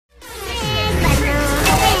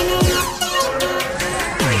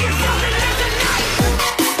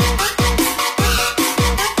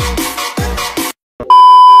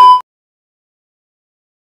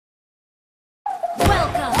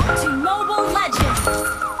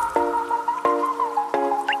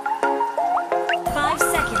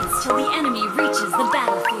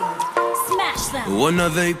1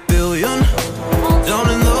 of 8 billion. Down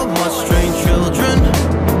in the mud, strange children,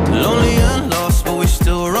 lonely and lost, but we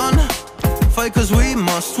still run. Fight cause we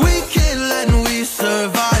must, we kill and we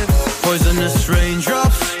survive. Poisonous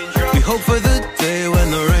raindrops, we hope for the day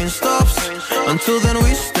when the rain stops. Until then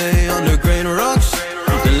we stay under grain rocks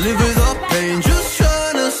and live without pain, just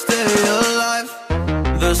trying to stay alive.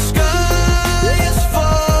 The sky is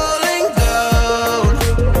falling down,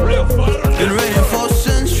 been raining for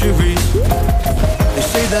centuries. They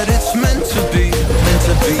say that it's meant to be, meant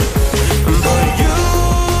to be. But you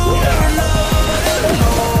are not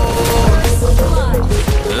alone,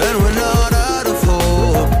 and we're not out of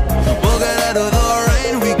hope. We'll get out of the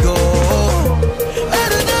rain we go.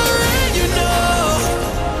 Out of the rain, you know,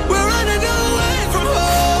 we're running away from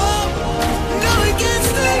home. Now we can't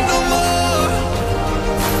stay no more.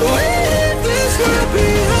 We leave this world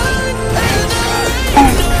behind. Out of the rain,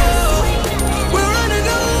 you know, we're running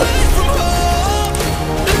away from home.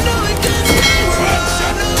 And now we can't stay. We're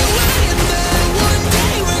running away, and then one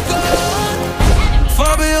day we're gone.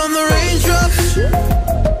 Far beyond the raindrops,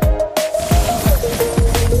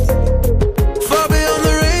 far beyond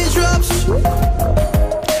the raindrops.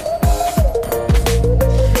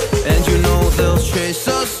 And you know they'll chase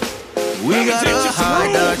us. We gotta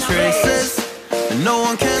hide our traces, and no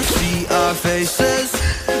one can see our faces,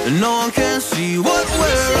 and no one can see what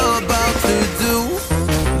we're about to do.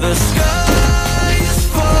 The sky is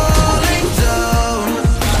falling down,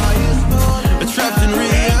 we're trapped in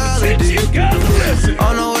reality,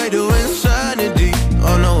 on our way to insanity,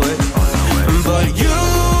 on our way. But you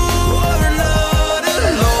are not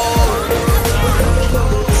alone,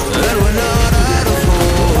 and we're not out of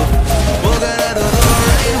hope. We'll get out of the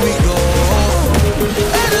rain we go.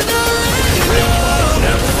 Out of the rain we go.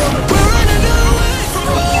 We're running away from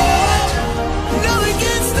home. Now we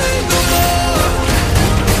can't stay no more.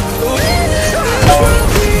 We leave this world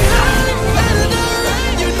behind. Out of the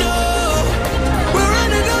rain, you know, we're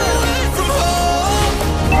running away from home.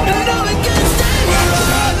 And now we can't stay. We're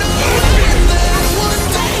on our way, and then one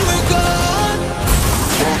day we're gone.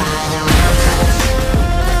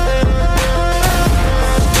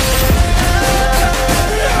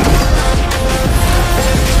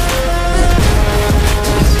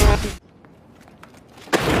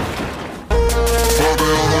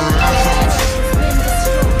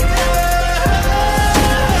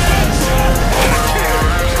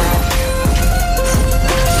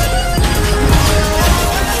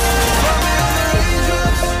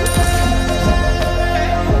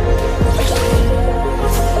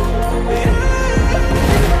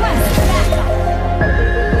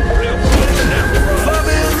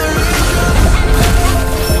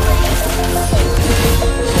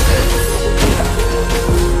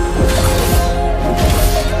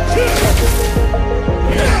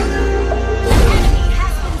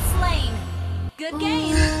 Good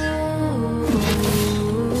game.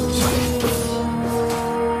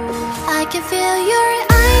 I can feel your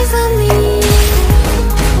eyes on me.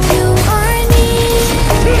 You are near,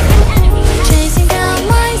 chasing down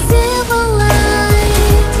my silver light.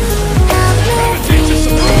 Have no fear.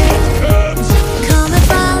 Come and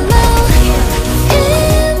follow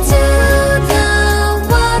into the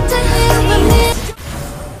water here with me.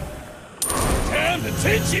 Time to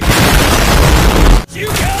teach you. You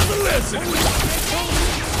guys a lesson.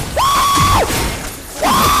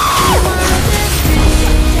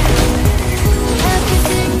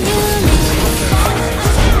 Everything you need.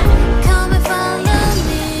 Come and follow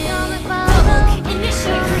me. Come and follow me.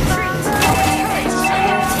 Initiate retreat.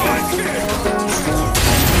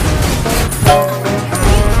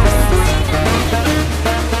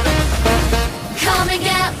 Come and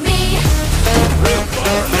get me.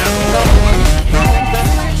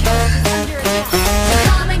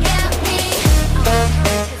 Come and get me.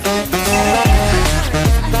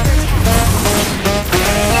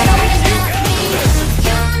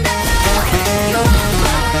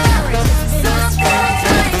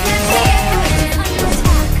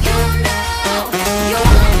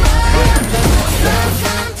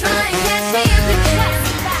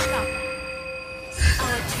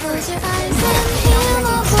 Close your eyes.